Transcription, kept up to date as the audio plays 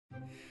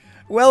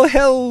Well,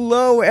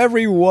 hello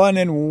everyone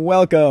and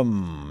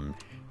welcome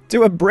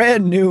to a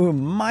brand new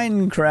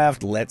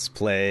Minecraft Let's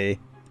Play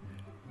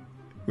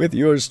with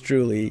yours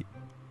truly,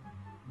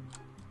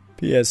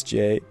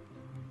 PSJ.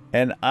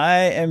 And I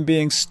am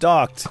being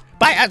stalked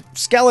by a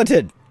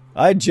skeleton!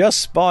 I just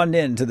spawned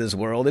into this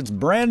world. It's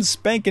brand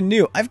spanking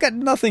new. I've got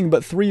nothing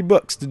but 3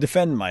 books to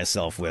defend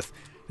myself with.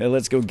 Now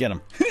let's go get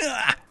them.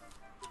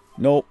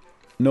 Nope.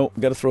 Nope.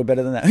 Gotta throw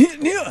better than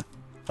that.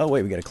 Oh,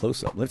 wait. We got a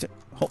close-up.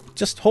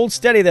 Just hold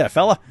steady there,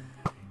 fella.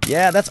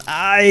 Yeah, that's...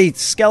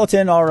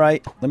 skeleton. All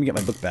right. Let me get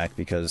my book back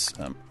because...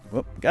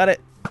 whoop, got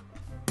it.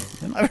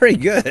 Not very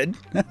good.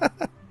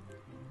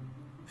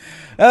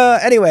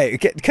 Anyway,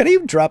 can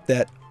you drop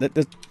that?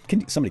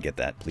 Can somebody get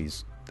that,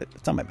 please?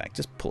 It's on my back.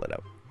 Just pull it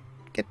out.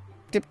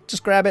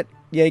 Just grab it.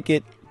 Yank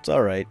it. It's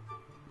all right.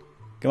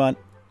 Come on.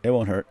 It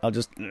won't hurt. I'll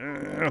just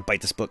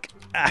bite this book.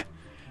 Ah.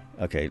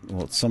 Okay,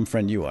 well, some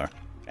friend you are.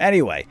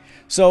 Anyway,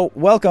 so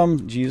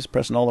welcome. Jeez,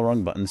 pressing all the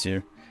wrong buttons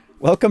here.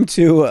 Welcome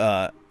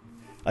to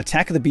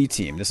Attack of the B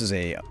Team. This is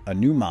a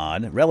new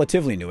mod.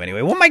 Relatively new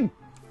anyway.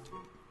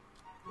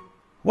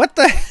 What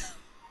the...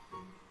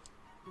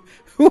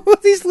 Who are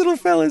these little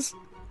fellas?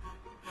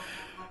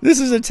 This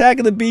is Attack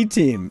of the B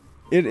Team.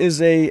 It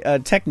is a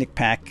Technic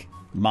Pack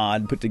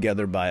mod put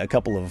together by a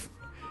couple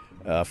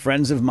of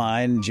friends of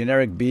mine,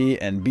 Generic B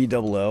and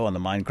B00 on the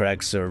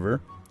Minecraft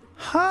server.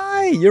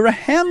 Hi, you're a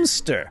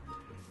hamster.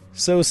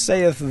 So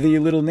saith the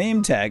little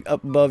name tag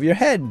up above your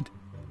head.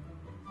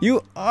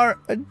 You are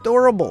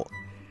adorable.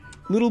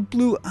 Little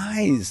blue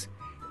eyes.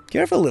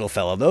 Careful, little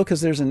fellow, though,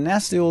 because there's a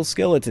nasty old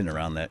skeleton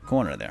around that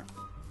corner there.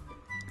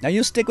 Now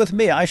you stick with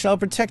me. I shall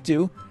protect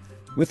you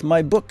with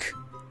my book.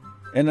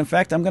 And in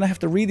fact, I'm going to have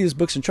to read these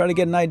books and try to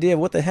get an idea of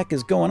what the heck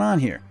is going on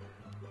here.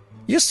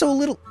 You're so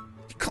little...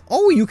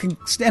 Oh, you can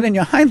stand on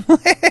your hind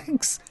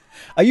legs.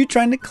 Are you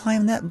trying to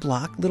climb that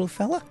block, little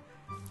fella?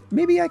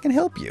 Maybe I can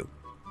help you.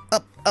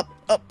 Up, up,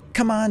 up.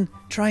 Come on.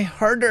 Try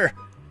harder.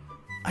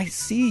 I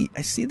see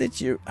that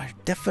you are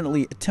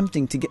definitely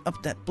attempting to get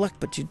up that block,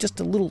 but you're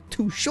just a little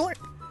too short.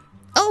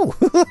 Oh!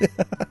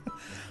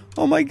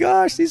 Oh my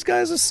gosh, these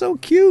guys are so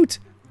cute.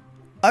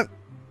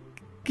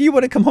 You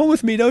want to come home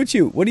with me, don't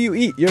you? What do you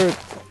eat?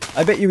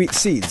 I bet you eat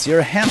seeds. You're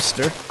a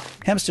hamster.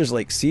 Hamsters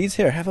like seeds.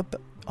 Here, have a...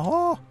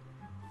 Oh!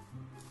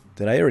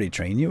 Did I already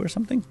train you or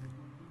something?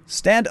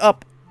 Stand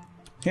up.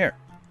 Here.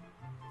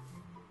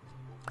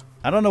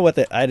 I don't know what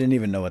I didn't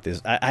even know what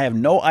this... I have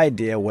no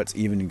idea what's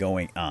even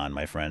going on,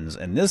 my friends.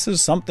 And this is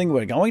something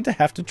we're going to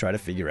have to try to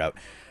figure out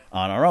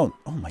on our own.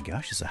 Oh my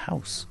gosh, it's a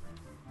house.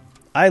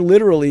 I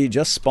literally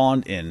just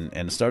spawned in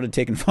and started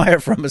taking fire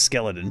from a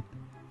skeleton.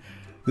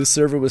 This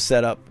server was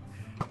set up...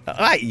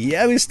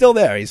 yeah, he's still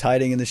there. He's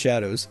hiding in the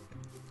shadows.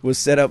 Was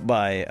set up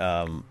by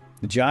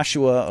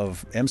Joshua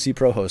of MC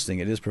Pro Hosting.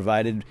 It is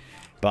provided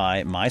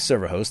by my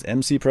server host,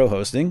 MC Pro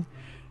Hosting.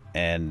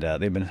 And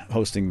they've been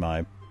hosting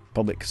my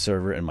public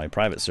server and my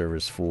private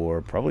servers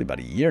for probably about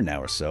a year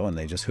now or so, and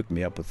they just hooked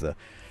me up with the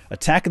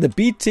Attack of the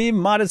B Team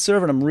modded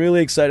server, and I'm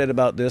really excited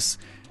about this.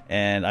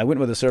 And I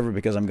went with the server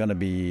because I'm going to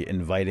be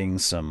inviting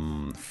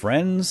some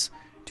friends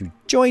to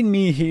join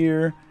me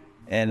here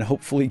and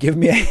hopefully give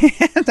me a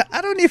hand.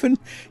 I don't even...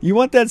 You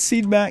want that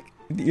seed back?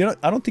 You know,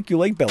 I don't think you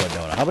like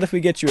belladonna. How about if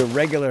we get you a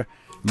regular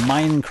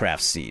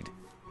Minecraft seed?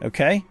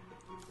 Okay?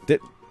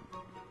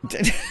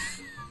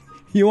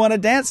 You want to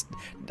dance?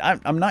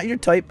 I'm not your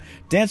type.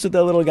 Dance with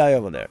that little guy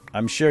over there.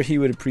 I'm sure he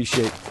would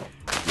appreciate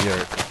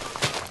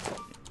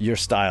your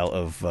style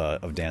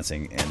of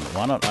dancing. And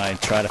why don't I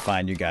try to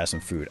find you guys some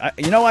food?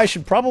 I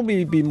should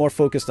probably be more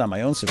focused on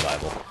my own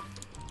survival.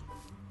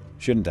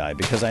 Shouldn't I?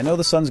 Because I know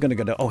the sun's going to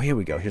go down. Oh, here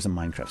we go. Here's a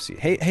Minecraft seed.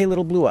 Hey,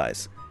 little blue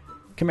eyes.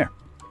 Come here.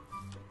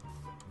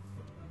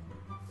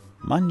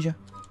 Manja.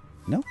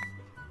 No?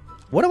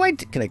 What do I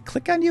do? Can I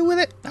click on you with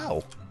it?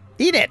 No.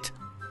 Eat it.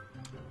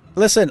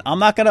 Listen, I'm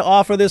not going to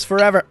offer this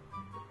forever.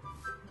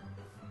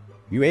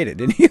 You ate it,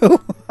 didn't you?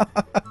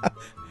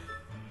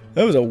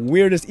 That was the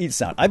weirdest eat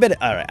sound. I bet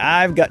it... Alright,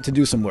 I've got to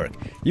do some work.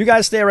 You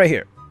guys stay right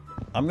here.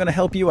 I'm going to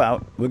help you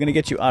out. We're going to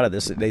get you out of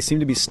this. They seem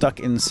to be stuck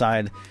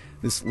inside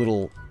this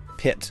little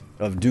pit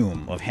of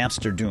doom, of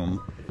hamster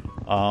doom.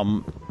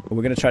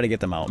 We're going to try to get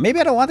them out. Maybe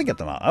I don't want to get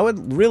them out. I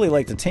would really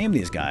like to tame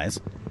these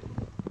guys.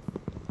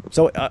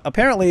 So,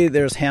 apparently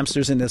there's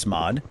hamsters in this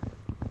mod.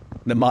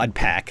 The mod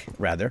pack,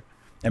 rather.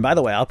 And by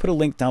the way, I'll put a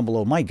link down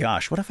below. My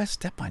gosh, what if I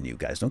step on you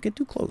guys? Don't get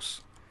too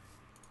close.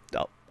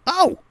 Oh!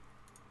 Ow!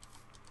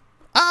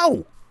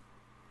 Ow!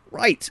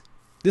 Right.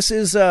 This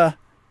is,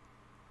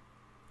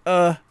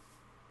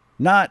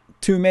 not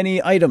too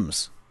many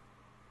items.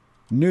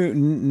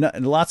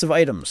 Lots of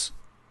items.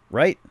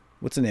 Right?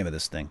 What's the name of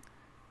this thing?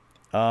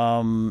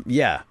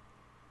 Yeah.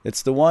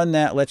 It's the one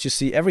that lets you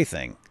see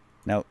everything.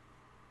 Now...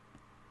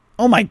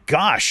 Oh my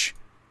gosh!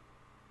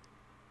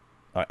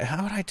 All right,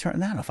 how would I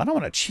turn that off? I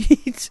don't want to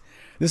cheat.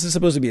 This is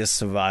supposed to be a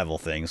survival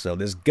thing, so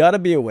there's got to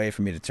be a way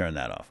for me to turn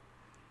that off.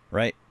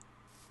 Right?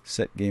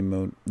 Set game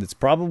mode. It's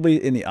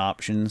probably in the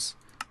options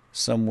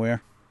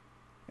somewhere.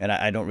 And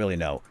I don't really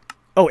know.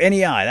 Oh,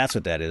 NEI, that's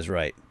what that is,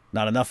 right.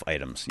 Not enough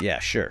items. Yeah,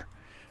 sure.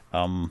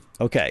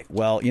 Okay,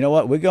 well, you know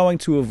what? We're going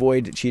to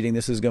avoid cheating.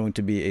 This is going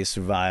to be a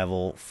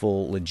survival,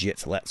 full,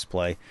 legit Let's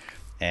Play.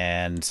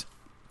 And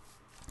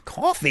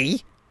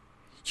coffee?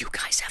 You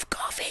guys have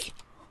coffee?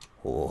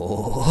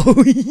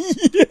 Oh,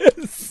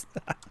 yes!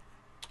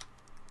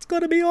 It's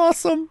going to be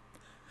awesome.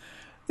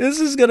 This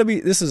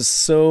is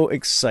so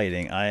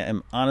exciting. I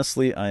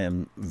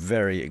am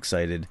very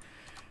excited.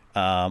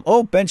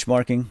 Oh,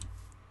 benchmarking.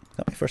 Is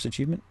that my first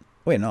achievement?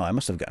 Wait, no, I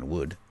must have gotten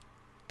wood.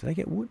 Did I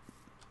get wood?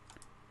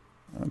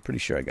 I'm pretty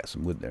sure I got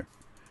some wood there.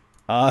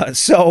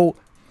 So,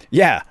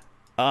 yeah.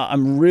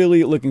 I'm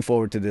really looking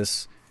forward to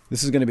this.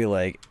 This is going to be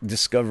like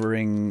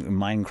discovering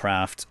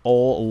Minecraft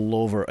all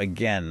over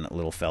again,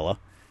 little fella.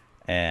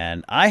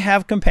 And I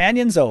have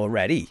companions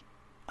already.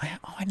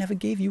 I never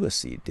gave you a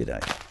seed, did I?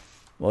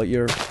 Well,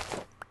 your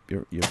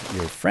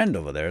friend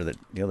over there,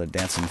 the other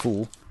dancing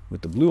fool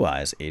with the blue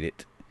eyes, ate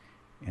it.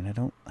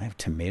 And I have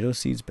tomato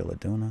seeds,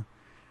 belladonna.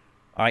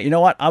 All right, you know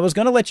what? I was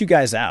going to let you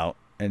guys out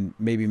and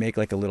maybe make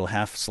like a little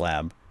half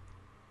slab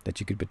that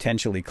you could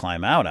potentially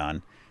climb out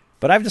on.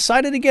 But I've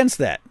decided against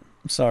that.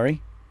 I'm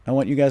sorry. I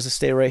want you guys to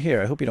stay right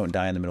here. I hope you don't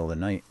die in the middle of the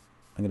night.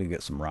 I'm going to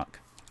get some rock.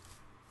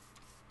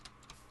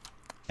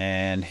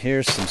 And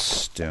here's some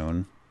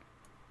stone.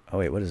 Oh,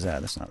 wait, what is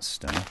that? That's not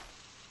stone.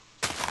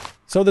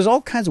 So there's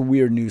all kinds of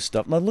weird new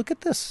stuff. Now look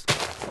at this.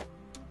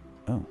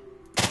 Oh.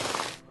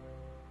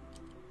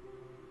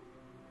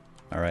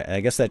 Alright,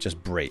 I guess that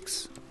just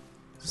breaks.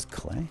 Is this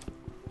clay?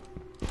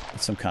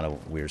 It's some kind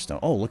of weird stone.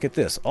 Oh, look at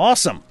this.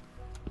 Awesome!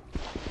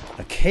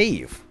 A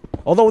cave.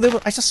 Although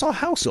I just saw a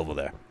house over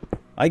there.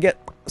 I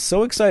get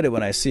so excited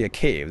when I see a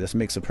cave. This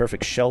makes a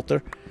perfect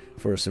shelter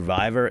for a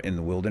survivor in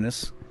the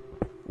wilderness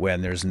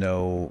when there's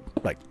no,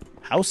 like,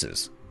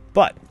 houses.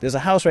 But there's a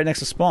house right next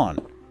to spawn.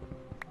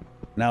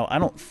 Now, I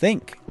don't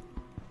think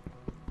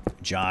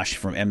Josh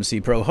from MC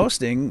Pro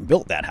Hosting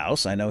built that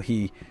house. I know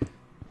he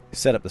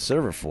set up the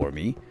server for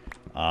me.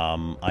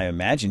 I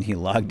imagine he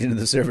logged into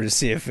the server to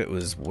see if it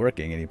was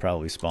working, and he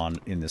probably spawned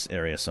in this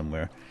area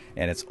somewhere.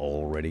 And it's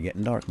already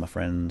getting dark, my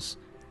friends.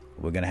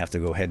 We're going to have to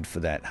go head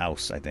for that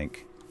house, I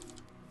think.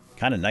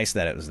 Kind of nice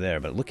that it was there,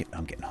 but look at...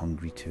 I'm getting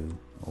hungry, too.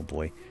 Oh,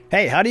 boy.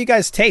 Hey, how do you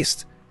guys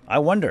taste? I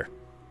wonder.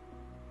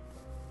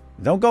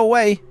 Don't go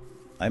away.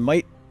 I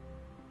might...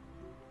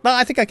 Well,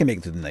 I think I can make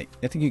it through the night.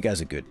 I think you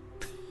guys are good.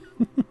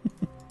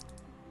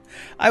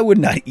 I would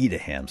not eat a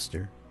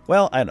hamster.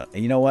 Well, I don't...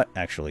 You know what?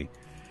 Actually...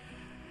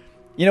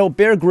 You know,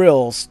 Bear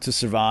Grylls, to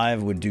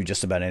survive, would do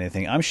just about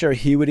anything. I'm sure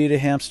he would eat a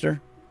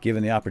hamster,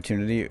 given the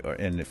opportunity,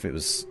 and if it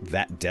was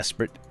that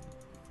desperate,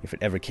 if it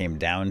ever came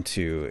down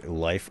to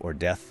life or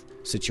death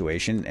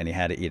situation, and he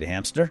had to eat a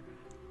hamster,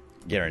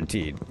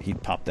 guaranteed,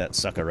 he'd pop that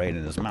sucker right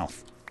in his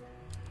mouth.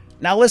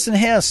 Now listen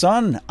here,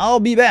 son. I'll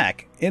be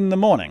back in the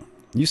morning.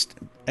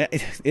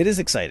 It is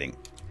exciting.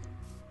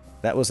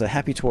 That was a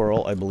happy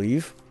twirl, I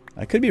believe.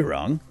 I could be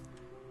wrong.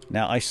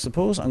 Now, I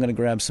suppose I'm going to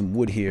grab some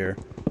wood here,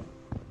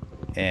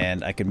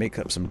 and I could make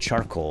up some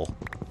charcoal.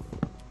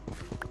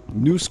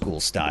 New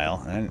school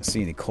style. I didn't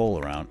see any coal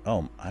around.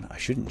 Oh, I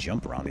shouldn't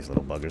jump around these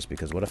little buggers,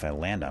 because what if I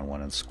land on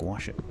one and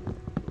squash it?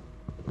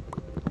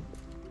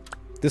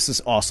 This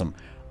is awesome.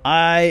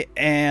 I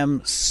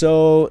am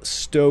so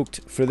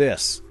stoked for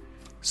this.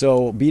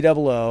 So,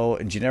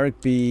 BOO, Generic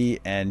B,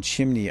 and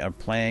Chimney are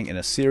playing in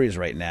a series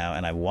right now,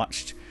 and I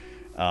watched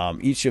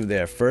each of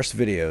their first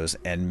videos,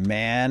 and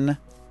man...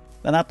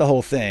 Not the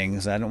whole thing,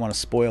 because I don't want to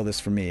spoil this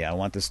for me. I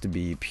want this to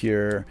be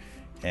pure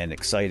and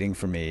exciting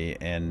for me.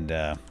 And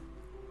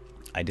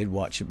I did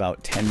watch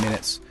about 10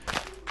 minutes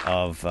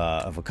of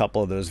a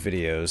couple of those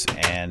videos.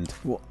 And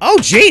oh,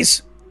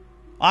 jeez,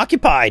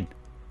 occupied.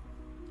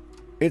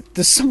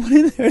 There's someone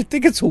in there. I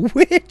think it's a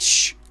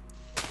witch.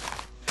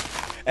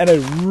 And I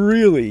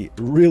really,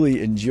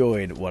 really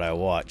enjoyed what I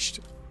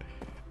watched.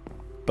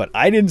 But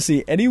I didn't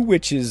see any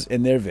witches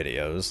in their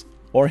videos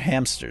or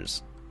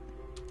hamsters.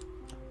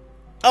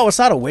 Oh, it's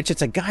not a witch.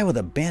 It's a guy with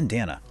a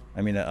bandana.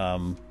 I mean,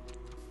 yeah,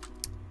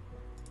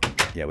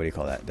 what do you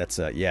call that? That's,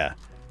 yeah,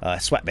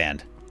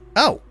 sweatband.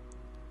 Oh,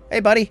 hey,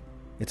 buddy.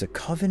 It's a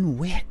coven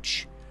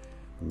witch.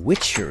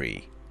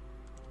 Witchery.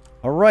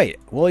 All right.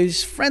 Well,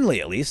 he's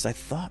friendly, at least. I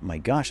thought, my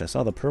gosh, I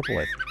saw the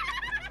purple.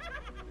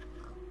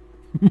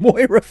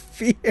 Moira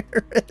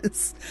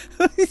Fierce.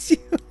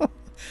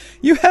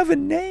 You have a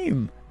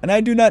name, and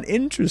I do not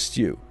interest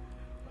you.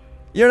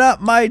 You're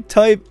not my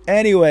type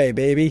anyway,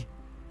 baby.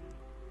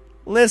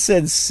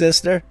 Listen,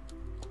 sister.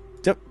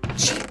 I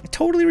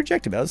totally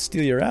rejected me. I'll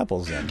steal your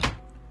apples then.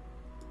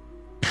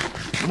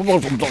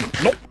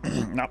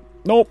 Nope.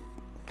 Nope.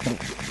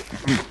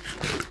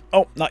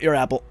 Oh, not your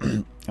apple.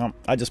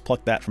 I just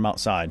plucked that from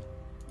outside.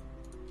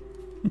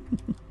 Do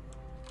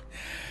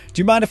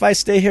you mind if I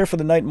stay here for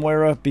the night,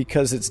 Moira?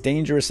 Because it's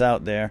dangerous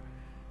out there.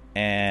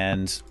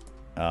 And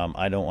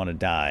I don't want to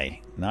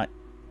die. Not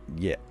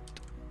yet.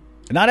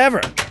 Not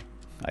ever,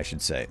 I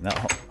should say. Now,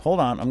 hold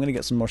on. I'm going to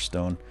get some more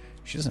stone.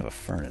 She doesn't have a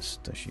furnace,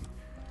 does she?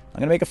 I'm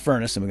going to make a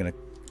furnace, and we're going to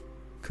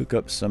cook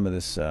up some of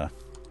this,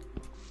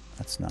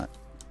 that's not...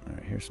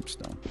 Alright, here's some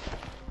stone.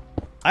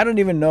 I don't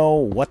even know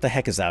what the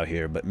heck is out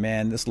here, but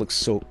man, this looks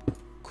so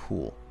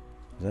cool.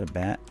 Is that a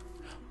bat?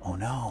 Oh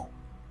no.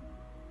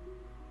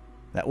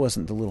 That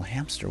wasn't the little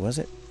hamster, was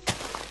it?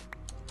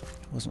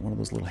 It wasn't one of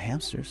those little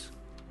hamsters.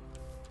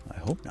 I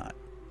hope not.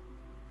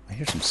 I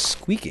hear some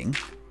squeaking.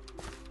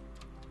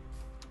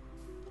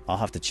 I'll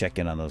have to check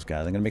in on those guys.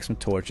 I'm going to make some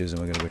torches and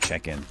we're going to go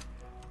check in.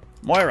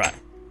 Moira,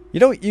 you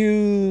don't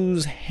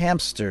use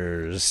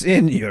hamsters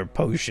in your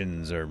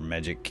potions or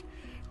magic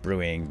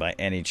brewing by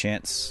any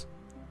chance,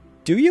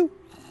 do you?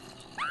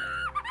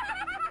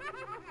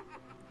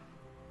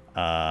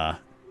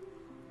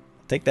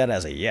 Take that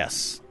as a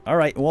yes.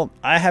 Alright, well,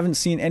 I haven't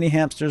seen any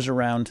hamsters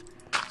around,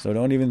 so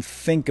don't even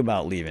think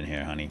about leaving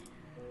here, honey.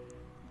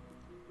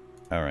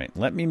 Alright,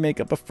 let me make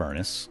up a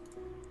furnace.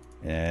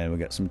 And we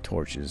got some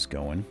torches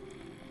going.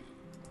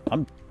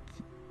 I'm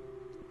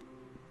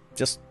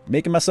just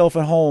making myself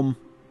at home,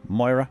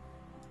 Moira.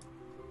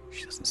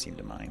 She doesn't seem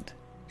to mind.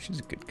 She's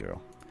a good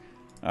girl.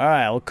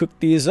 Alright, I'll cook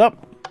these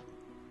up.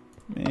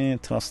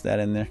 And toss that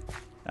in there.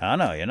 Oh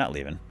no, you're not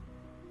leaving.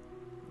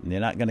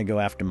 You're not going to go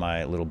after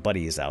my little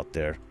buddies out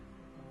there.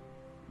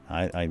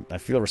 I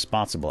feel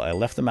responsible. I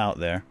left them out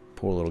there.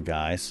 Poor little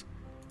guys.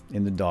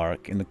 In the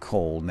dark, in the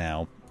cold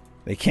now.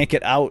 They can't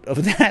get out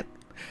of that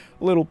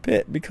little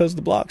pit because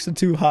the blocks are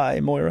too high,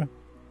 Moira.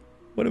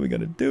 What are we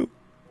going to do?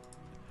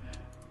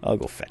 I'll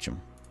go fetch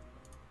them.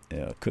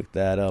 Yeah, cook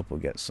that up. We'll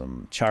get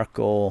some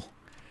charcoal.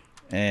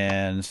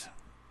 And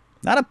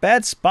not a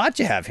bad spot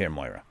you have here,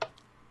 Moira.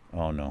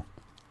 Oh, no.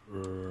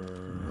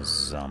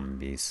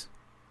 Zombies.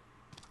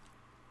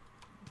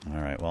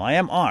 Alright, well, I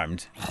am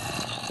armed.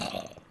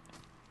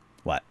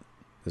 What?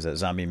 Does that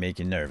zombie make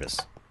you nervous?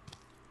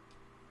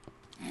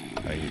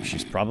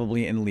 She's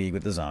probably in league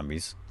with the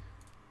zombies.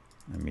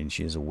 I mean,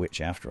 she is a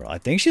witch after all. I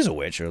think she's a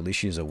witch, or at least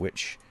she's a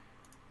witch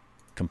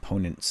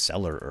component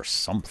seller or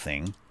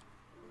something.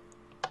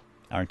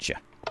 Aren't you?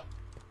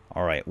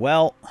 Alright,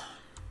 well,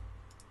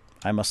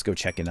 I must go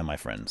check in on my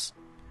friends.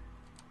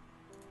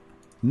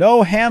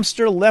 No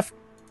hamster left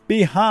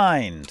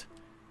behind.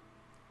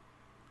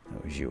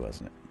 That was you,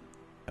 wasn't it?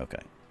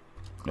 Okay.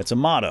 It's a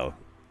motto.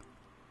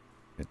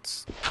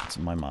 It's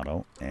my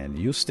motto. And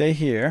you stay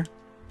here.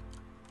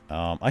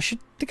 I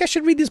think I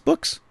should read these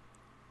books.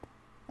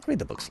 I'll read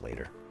the books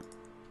later.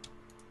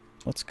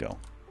 Let's go.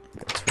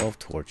 I've got 12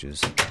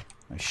 torches.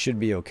 I should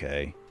be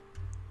okay.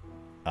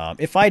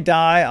 If I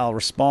die, I'll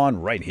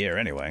respawn right here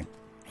anyway.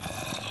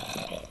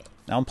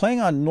 Now I'm playing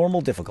on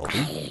normal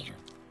difficulty.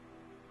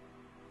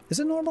 Is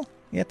it normal?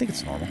 Yeah, I think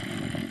it's normal.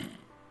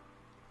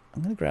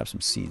 I'm gonna grab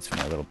some seeds for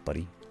my little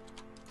buddy.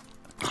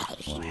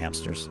 Little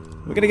hamsters.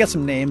 We're gonna get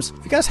some names.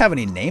 If you guys have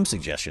any name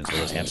suggestions for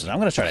those hamsters, I'm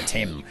gonna try to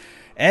tame them.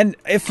 And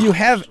if you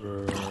have,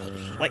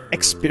 like,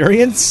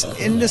 experience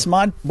in this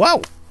mod...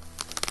 Wow!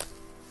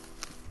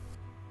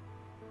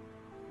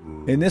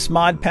 In this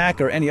mod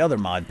pack or any other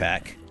mod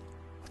pack.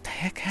 What the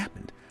heck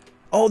happened?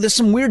 Oh, there's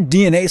some weird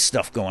DNA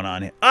stuff going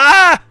on here.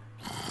 Ah!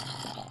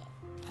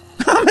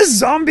 I'm a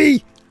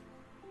zombie!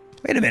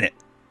 Wait a minute.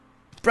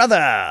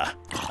 Brother!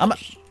 I'm a...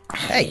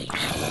 Hey!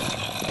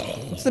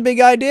 What's the big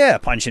idea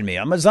punching me?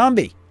 I'm a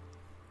zombie.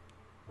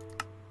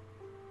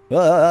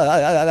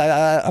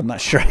 I'm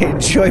not sure I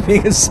enjoy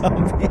being a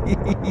zombie.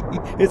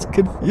 It's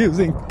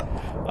confusing.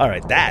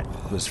 Alright, that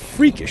was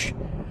freakish.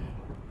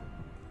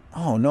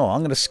 Oh no, I'm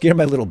going to scare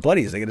my little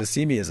buddies. They're going to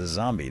see me as a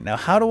zombie. Now,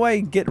 how do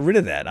I get rid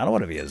of that? I don't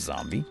want to be a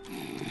zombie.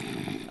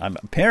 I'm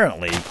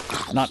apparently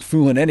not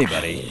fooling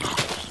anybody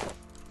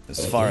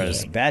as far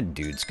as bad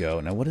dudes go.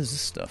 Now, what is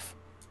this stuff?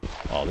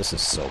 Oh, this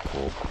is so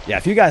cool. Yeah,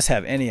 if you guys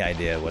have any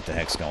idea what the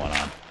heck's going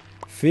on,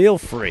 feel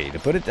free to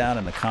put it down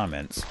in the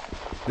comments.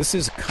 This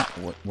is...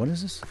 What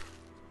is this?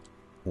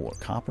 Ore.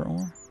 Copper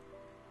ore?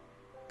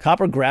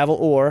 Copper gravel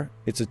ore.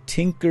 It's a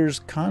tinker's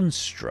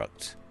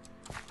construct.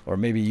 Or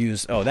maybe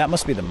use... Oh, that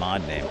must be the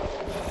mod name.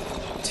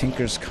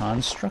 Tinker's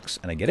Constructs.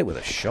 And I get it with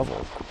a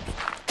shovel.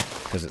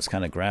 Because it's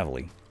kind of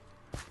gravelly.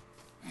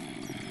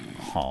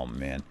 Oh,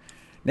 man.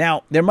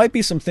 Now, there might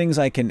be some things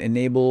I can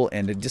enable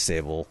and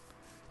disable.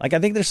 Like, I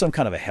think there's some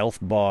kind of a health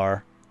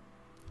bar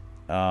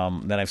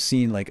that I've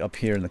seen, like, up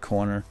here in the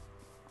corner.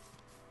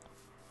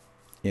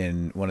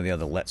 In one of the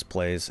other Let's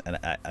Plays. And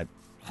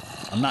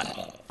I'm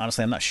not...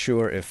 Honestly, I'm not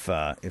sure if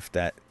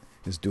that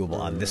is doable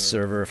on this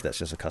server. If that's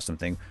just a custom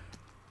thing.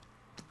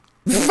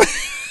 You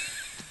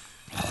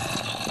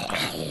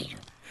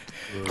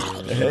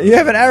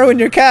have an arrow in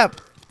your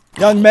cap,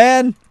 young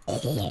man.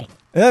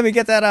 Let me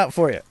get that out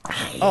for you.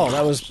 Oh,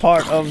 that was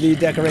part of the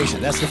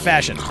decoration. That's the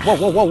fashion. Whoa,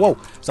 whoa, whoa, whoa.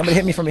 Somebody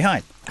hit me from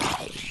behind.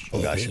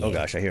 Oh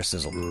gosh, I hear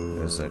sizzle.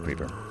 There's a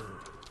creeper.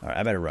 Alright,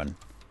 I better run.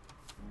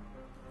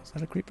 Is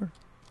that a creeper?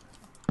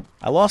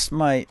 I lost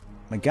my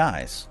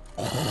guys.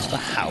 I lost the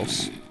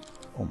house.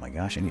 Oh my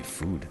gosh, I need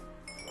food.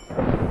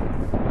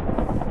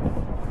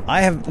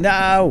 I have...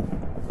 No!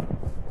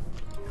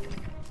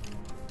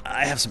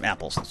 I have some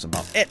apples. That's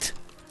about it.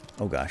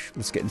 Oh gosh,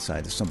 let's get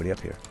inside. There's somebody up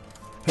here.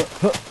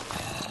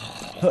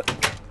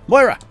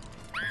 Moira!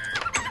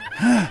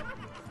 Yeah,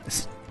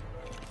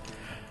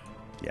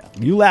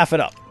 you laugh it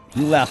up.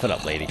 You laugh it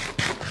up, lady.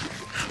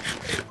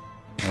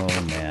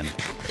 Oh, man.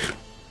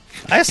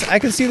 I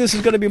can see this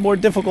is going to be more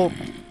difficult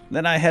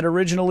than I had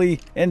originally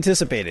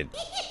anticipated.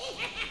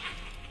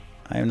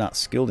 I am not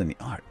skilled in the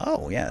art.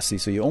 Oh, yeah, see,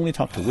 so you only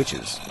talk to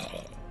witches.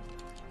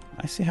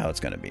 I see how it's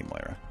going to be,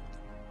 Moira.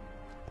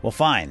 Well,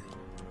 fine.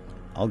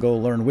 I'll go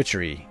learn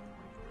witchery.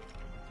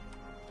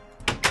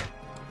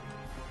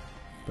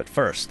 But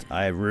first,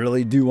 I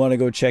really do want to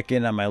go check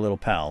in on my little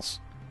pals.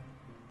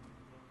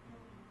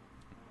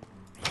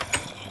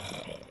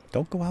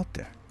 Don't go out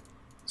there.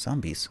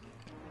 Zombies.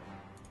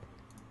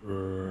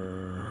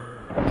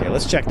 Okay,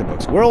 let's check the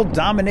books. World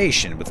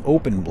domination with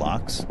open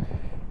blocks.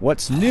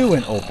 What's new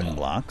in open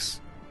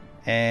blocks.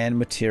 And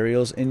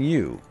materials in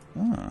you.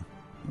 Ah,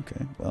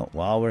 okay. Well,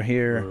 while we're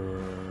here,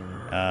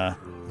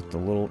 with the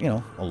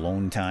little,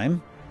 alone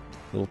time,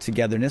 little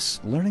togetherness,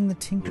 learning the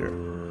tinker.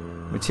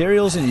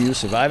 Materials in you,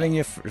 surviving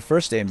your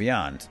first day and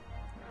beyond.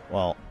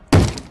 Well,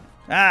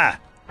 Alright,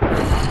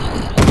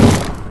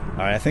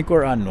 I think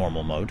we're on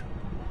normal mode.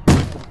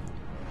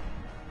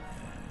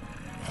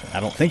 I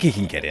don't think he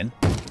can get in.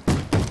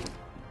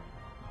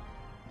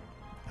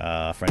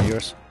 Friend of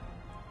yours?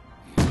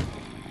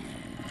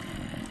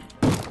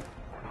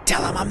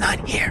 Tell him I'm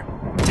not here.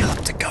 Tell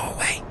him to go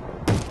away.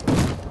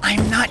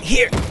 I'm not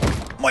here.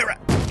 Moira,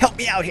 help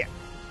me out here.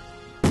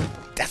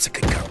 That's a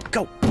good girl.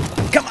 Go.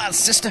 Come on,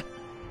 sister.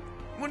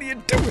 What are you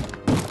doing?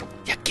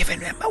 You're giving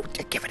him out.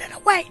 You're giving it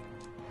away.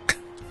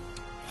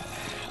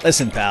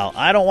 Listen, pal.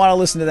 I don't want to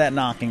listen to that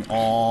knocking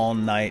all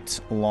night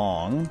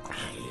long.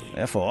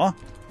 Therefore,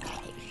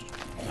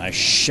 I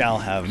shall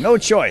have no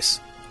choice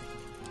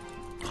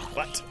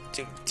but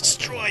to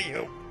destroy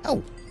you.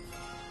 Oh.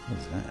 What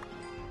is that?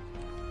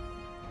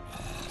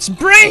 It's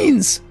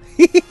brains!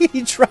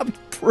 He dropped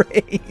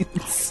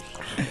brains.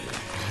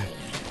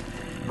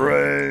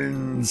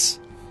 Brains.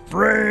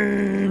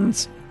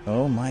 Brains.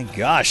 Oh my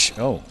gosh.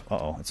 Oh,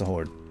 uh-oh. It's a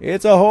horde.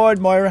 It's a horde,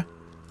 Moira.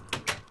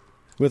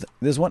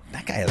 There's one.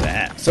 That guy has a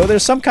hat. So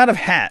there's some kind of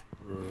hat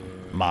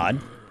mod,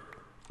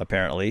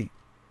 apparently,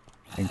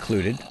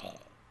 included.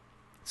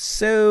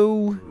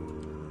 So,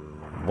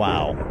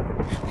 wow.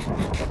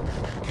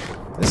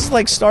 This is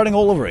like starting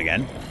all over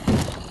again.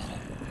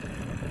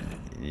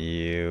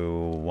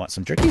 You want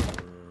some turkey?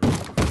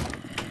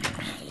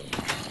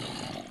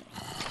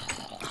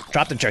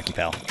 Drop the turkey,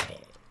 pal.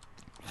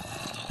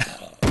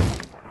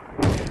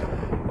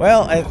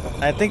 Well,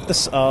 I think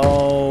this...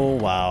 Oh,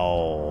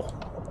 wow.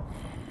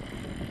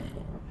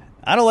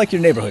 I don't like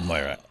your neighborhood,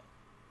 Moira.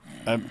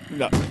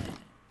 No,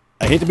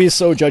 I hate to be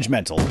so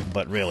judgmental,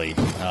 but really.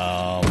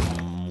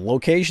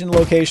 Location,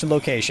 location,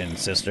 location,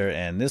 sister.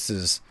 And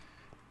this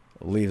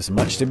leaves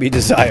much to be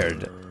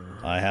desired,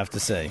 I have to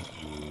say.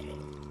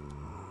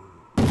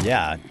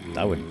 Yeah,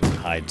 I would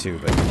hide too,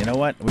 but you know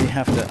what? We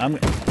have to...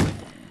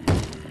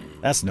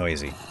 That's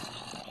noisy.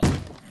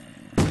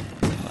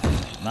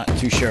 Not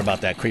too sure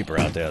about that creeper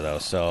out there, though.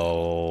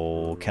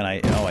 So, can I...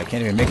 Oh, I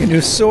can't even make a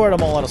new sword.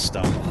 I'm all out of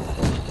stone.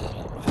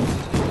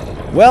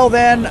 Well,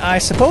 then, I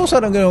suppose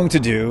what I'm going to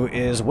do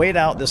is wait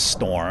out this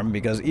storm,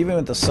 because even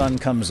when the sun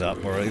comes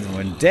up, or even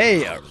when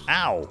day...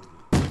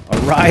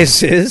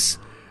 arises,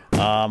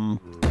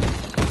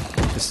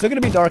 it's still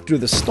going to be dark through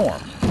the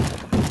storm.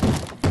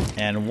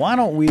 And why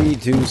don't we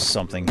do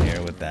something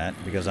here with that?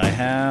 Because I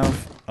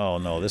have... Oh,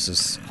 no, this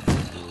is...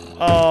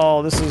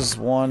 Oh, this is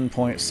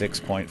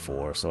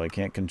 1.6.4, so I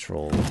can't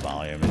control the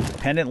volume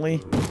independently.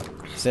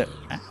 So,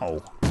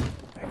 ow.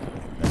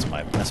 That's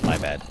my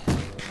bad.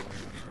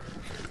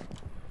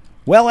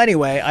 Well,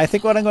 anyway, I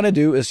think what I'm going to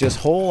do is just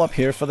hole up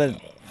here for the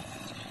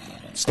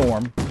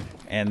storm,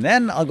 and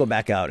then I'll go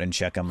back out and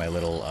check on my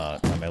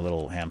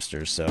little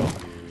hamsters. So,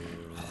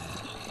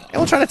 and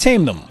we'll try to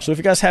tame them. So, if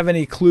you guys have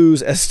any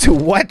clues as to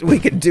what we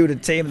can do to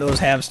tame those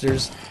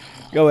hamsters,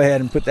 go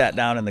ahead and put that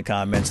down in the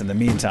comments. In the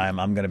meantime,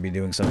 I'm going to be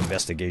doing some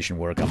investigation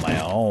work on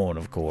my own,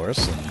 of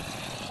course. And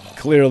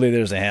clearly,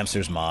 there's a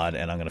hamsters mod,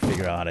 and I'm going to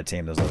figure out how to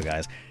tame those other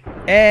guys.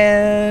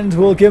 And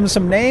we'll give them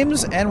some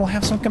names, and we'll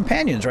have some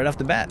companions right off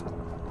the bat.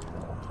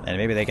 And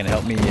maybe they can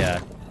help me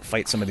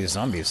fight some of these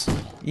zombies.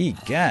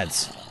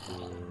 Egads.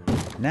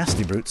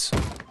 Nasty brutes.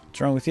 What's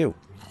wrong with you?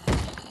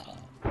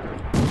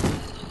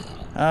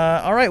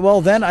 Alright, well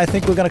then, I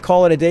think we're going to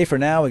call it a day for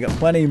now. We got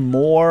plenty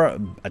more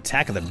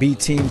Attack of the B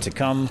Team to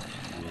come.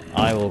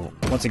 I will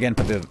once again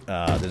put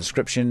the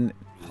description,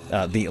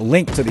 the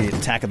link to the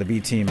Attack of the B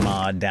Team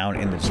mod down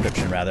in the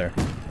description, rather.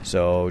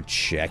 So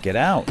check it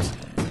out.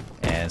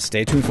 And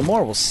stay tuned for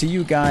more. We'll see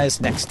you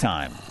guys next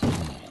time.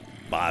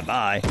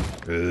 Bye-bye.